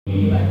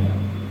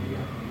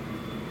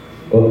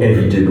On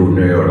invité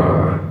d'honneur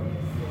là,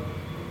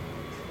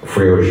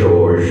 frère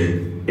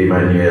Georges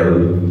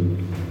Emmanuel,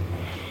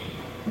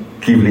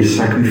 qui voulait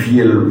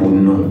sacrifier pour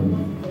nous,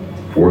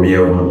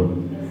 premièrement,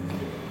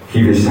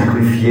 qui veut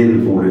sacrifier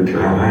pour le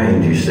travail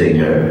du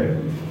Seigneur.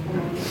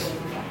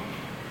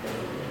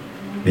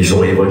 Ils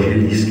sont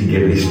évangélistes qui ont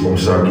des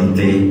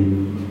responsabilités.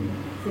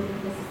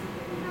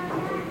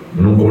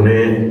 Nous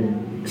connaissons,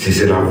 si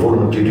c'est la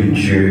volonté de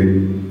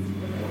Dieu,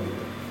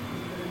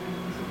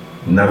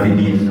 nous avons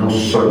dit non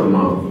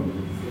seulement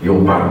ils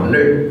pas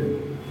neutre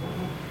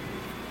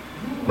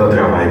dans le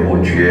travail pour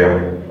Dieu,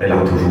 elle a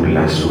toujours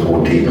là sur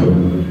côté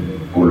nous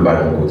pour le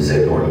ballon de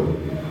ses épaules.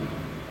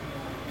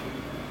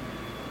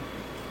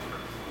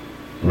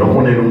 Nous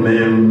connaissons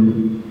nous-mêmes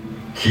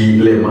qui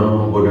les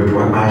membres de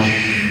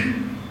 3H.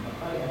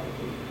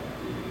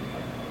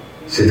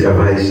 C'est le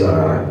travail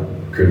ça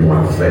que nous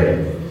avons fait.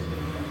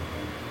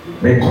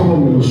 Mais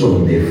comme nous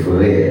sommes des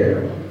frères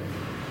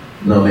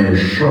dans le même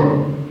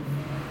champ,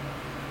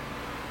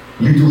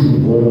 il est toujours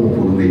bon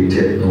pour nous mettre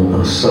nous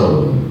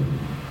ensemble